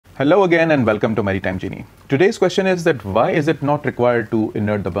Hello again and welcome to Maritime Genie. Today's question is that why is it not required to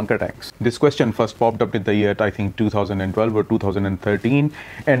inert the bunker tanks? This question first popped up in the year I think 2012 or 2013,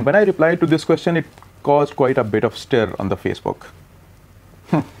 and when I replied to this question it caused quite a bit of stir on the Facebook.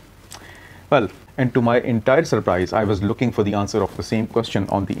 Well, and to my entire surprise, I was looking for the answer of the same question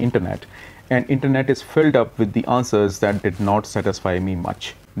on the internet, and internet is filled up with the answers that did not satisfy me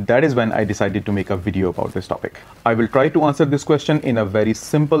much. That is when I decided to make a video about this topic. I will try to answer this question in a very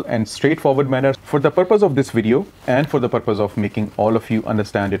simple and straightforward manner. For the purpose of this video and for the purpose of making all of you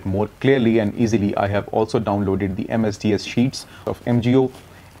understand it more clearly and easily, I have also downloaded the MSDS sheets of MGO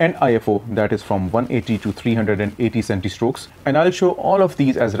and IFO, that is from 180 to 380 centistrokes, and I'll show all of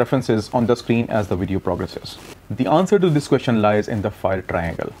these as references on the screen as the video progresses. The answer to this question lies in the fire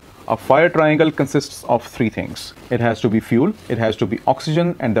triangle. A fire triangle consists of three things. It has to be fuel, it has to be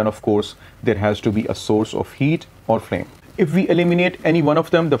oxygen, and then of course there has to be a source of heat or flame. If we eliminate any one of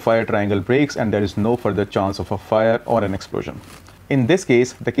them, the fire triangle breaks and there is no further chance of a fire or an explosion. In this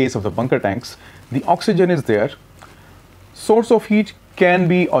case, the case of the bunker tanks, the oxygen is there, source of heat can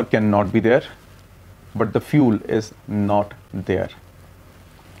be or cannot be there, but the fuel is not there.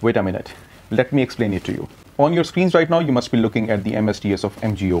 Wait a minute, let me explain it to you. On your screens right now, you must be looking at the MSDS of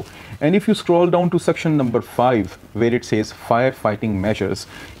MGO. And if you scroll down to section number 5, where it says firefighting measures,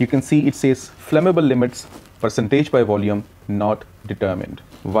 you can see it says flammable limits, percentage by volume, not determined.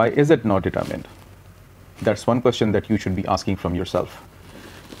 Why is it not determined? That's one question that you should be asking from yourself.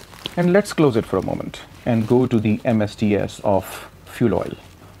 And let's close it for a moment and go to the MSDS of fuel oil.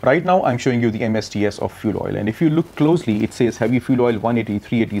 Right now, I'm showing you the MSDS of fuel oil, and if you look closely, it says heavy fuel oil 180,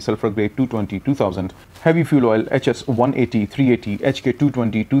 380, sulfur grade 220, 2000, heavy fuel oil HS 180, 380, HK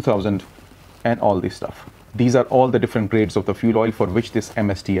 220, 2000, and all this stuff. These are all the different grades of the fuel oil for which this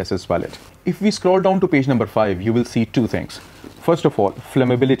MSDS is valid. If we scroll down to page number 5, you will see two things. First of all,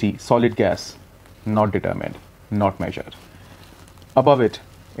 flammability, solid gas, not determined, not measured. Above it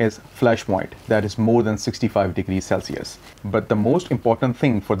is flash point, that is more than 65 degrees Celsius. But the most important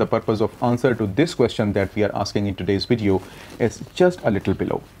thing for the purpose of answer to this question that we are asking in today's video is just a little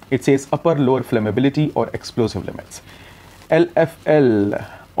below. It says upper lower flammability or explosive limits. LFL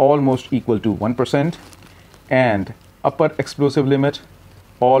almost equal to 1% and upper explosive limit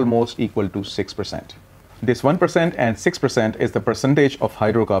almost equal to 6%. This 1% and 6% is the percentage of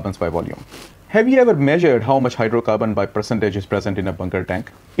hydrocarbons by volume. Have you ever measured how much hydrocarbon by percentage is present in a bunker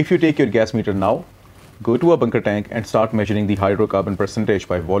tank? If you take your gas meter now, go to a bunker tank and start measuring the hydrocarbon percentage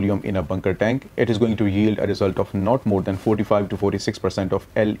by volume in a bunker tank, it is going to yield a result of not more than 45 to 46% of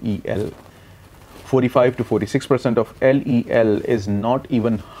LEL. 45 to 46% of LEL is not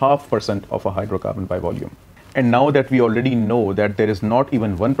even 0.5% of a hydrocarbon by volume. And now that we already know that there is not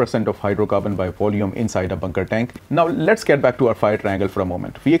even 1% of hydrocarbon by volume inside a bunker tank, now let's get back to our fire triangle for a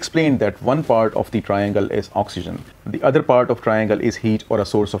moment. We explained that one part of the triangle is oxygen. The other part of triangle is heat or a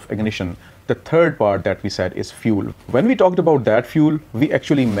source of ignition. The third part that we said is fuel. When we talked about that fuel, we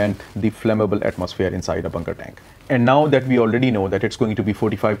actually meant the flammable atmosphere inside a bunker tank. And now that we already know that it's going to be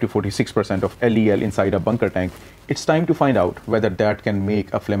 45 to 46% of LEL inside a bunker tank, it's time to find out whether that can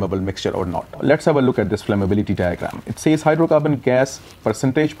make a flammable mixture or not. Let's have a look at this flammability diagram. It says hydrocarbon gas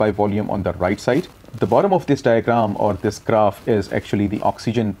percentage by volume on the right side. The bottom of this diagram or this graph is actually the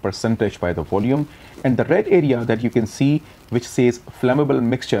oxygen percentage by the volume, and the red area that you can see which says flammable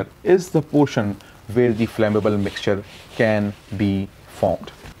mixture is the portion where the flammable mixture can be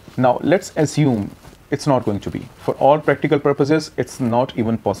formed. Now let's assume it's not going to be. For all practical purposes, it's not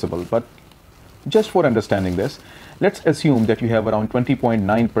even possible, but just for understanding this, let's assume that you have around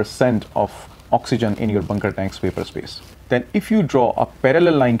 20.9% of oxygen in your bunker tank's vapor space. Then if you draw a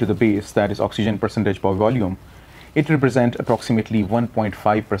parallel line to the base, that is oxygen percentage by volume, it represents approximately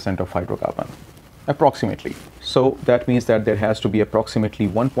 1.5% of hydrocarbon. Approximately. So that means that there has to be approximately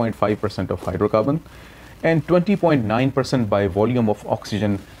 1.5% of hydrocarbon and 20.9% by volume of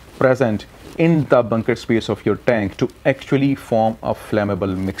oxygen present in the bunker space of your tank to actually form a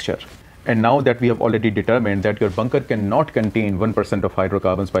flammable mixture. And now that we have already determined that your bunker cannot contain 1% of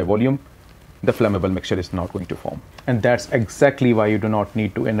hydrocarbons by volume, the flammable mixture is not going to form. And that's exactly why you do not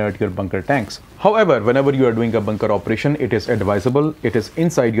need to inert your bunker tanks. However, whenever you are doing a bunker operation, it is advisable, it is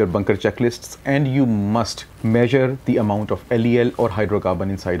inside your bunker checklists, and you must measure the amount of LEL or hydrocarbon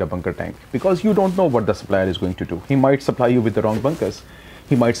inside a bunker tank, because you don't know what the supplier is going to do. He might supply you with the wrong bunkers.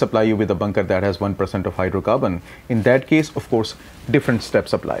 He might supply you with a bunker that has 1% of hydrocarbon. In that case, of course, different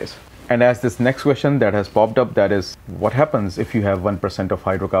steps applies. And as this next question that has popped up, that is, what happens if you have 1% of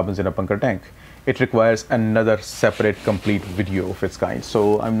hydrocarbons in a bunker tank? It requires another separate complete video of its kind.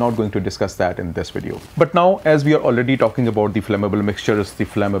 So I'm not going to discuss that in this video. But now, as we are already talking about the flammable mixtures, the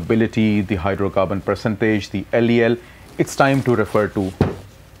flammability, the hydrocarbon percentage, the LEL, it's time to refer to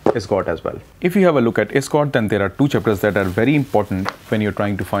ISGOT as well. If you have a look at ISGOT, then there are two chapters that are very important when you're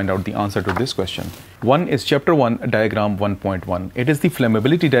trying to find out the answer to this question. One is chapter 1, diagram 1.1. It is the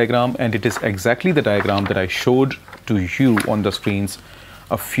flammability diagram, and it is exactly the diagram that I showed to you on the screens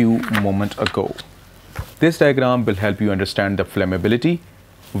a few moments ago. This diagram will help you understand the flammability,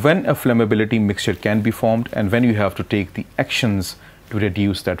 when a flammability mixture can be formed, and when you have to take the actions to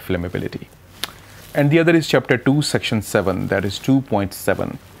reduce that flammability. And the other is chapter 2, section 7, that is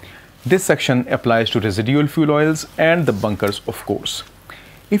 2.7. This section applies to residual fuel oils and the bunkers, of course.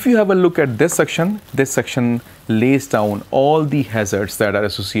 If you have a look at this section lays down all the hazards that are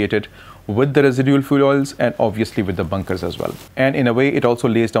associated with the residual fuel oils and obviously with the bunkers as well. And in a way, it also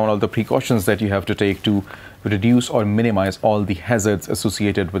lays down all the precautions that you have to take to reduce or minimize all the hazards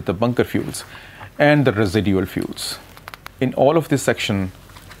associated with the bunker fuels and the residual fuels. In all of this section,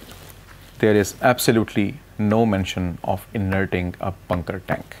 there is absolutely no mention of inerting a bunker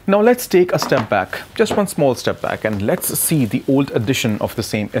tank. Now let's take a step back, just one small step back, and let's see the old edition of the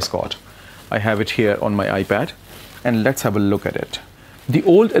same ISGOT. I have it here on my iPad, and let's have a look at it. The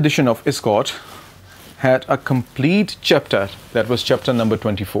old edition of ISGOT had a complete chapter, that was chapter number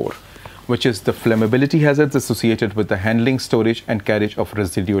 24, which is the flammability hazards associated with the handling, storage, and carriage of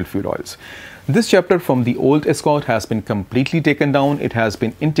residual fuel oils. This chapter from the old ISGOT has been completely taken down. It has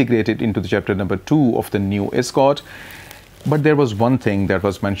been integrated into the chapter number 2 of the new ISGOT. But there was one thing that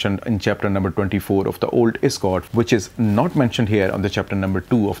was mentioned in chapter number 24 of the old ISGOT, which is not mentioned here on the chapter number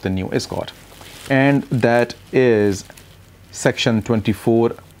 2 of the new ISGOT. And that is section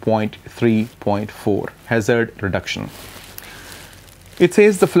 24.3.4, hazard reduction. It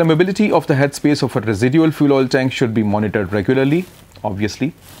says the flammability of the headspace of a residual fuel oil tank should be monitored regularly,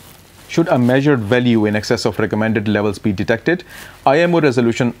 obviously. Should a measured value in excess of recommended levels be detected, IMO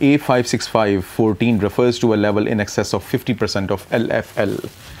resolution A56514 refers to a level in excess of 50% of LFL.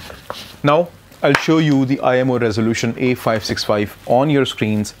 Now, I'll show you the IMO resolution A565 on your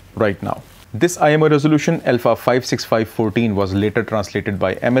screens right now. This IMO resolution Alpha 56514 was later translated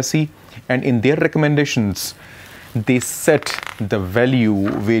by MSC, and in their recommendations, they set the value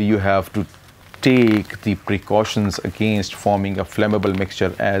where you have to take the precautions against forming a flammable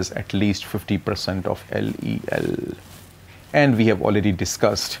mixture as at least 50% of LEL. And we have already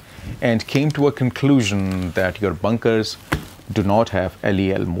discussed and came to a conclusion that your bunkers do not have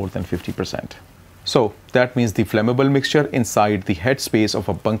LEL more than 50%. So that means the flammable mixture inside the headspace of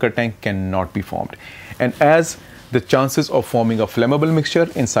a bunker tank cannot be formed. And as the chances of forming a flammable mixture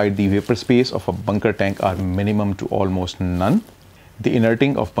inside the vapor space of a bunker tank are minimum to almost none, the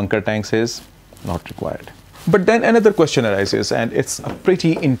inerting of bunker tanks is not required. But then another question arises, and it's a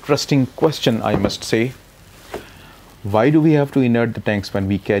pretty interesting question, I must say. Why do we have to inert the tanks when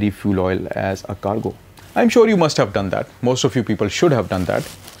we carry fuel oil as a cargo? I'm sure you must have done that. Most of you people should have done that.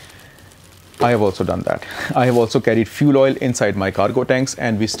 I have also done that. I have also carried fuel oil inside my cargo tanks,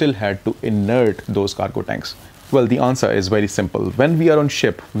 and we still had to inert those cargo tanks. Well, the answer is very simple. When we are on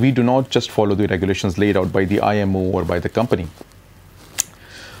ship, we do not just follow the regulations laid out by the IMO or by the company.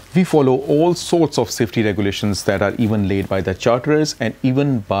 We follow all sorts of safety regulations that are even laid by the charterers and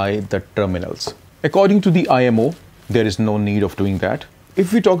even by the terminals. According to the IMO, there is no need of doing that.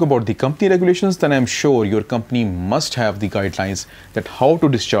 If we talk about the company regulations, then I'm sure your company must have the guidelines that how to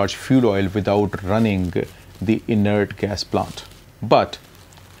discharge fuel oil without running the inert gas plant. But,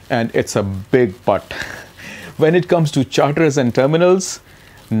 and it's a big but, when it comes to charters and terminals,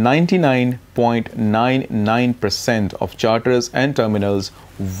 99.99% of charters and terminals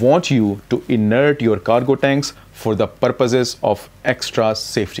want you to inert your cargo tanks for the purposes of extra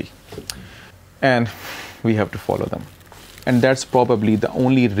safety. And we have to follow them. And that's probably the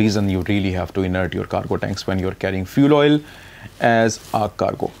only reason you really have to inert your cargo tanks when you're carrying fuel oil as a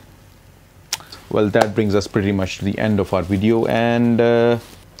cargo. Well, that brings us pretty much to the end of our video, and I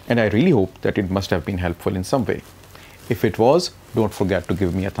really hope that it must have been helpful in some way. If it was, don't forget to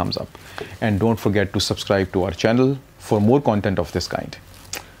give me a thumbs up, and don't forget to subscribe to our channel for more content of this kind.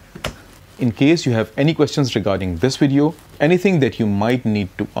 In case you have any questions regarding this video, anything that you might need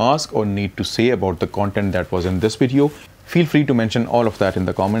to ask or need to say about the content that was in this video, feel free to mention all of that in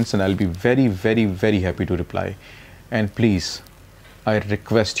the comments, and I'll be very, very, very happy to reply. And please, I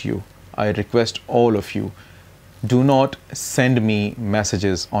request all of you, do not send me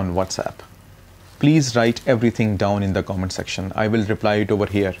messages on WhatsApp. Please write everything down in the comment section. I will reply it over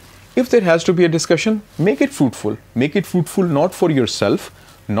here If there has to be a discussion, make it fruitful. Make it fruitful not for yourself,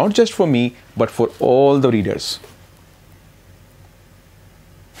 not just for me, but for all the readers.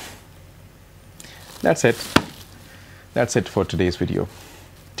 That's it. That's it for today's video.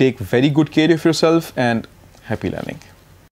 Take very good care of yourself and happy learning.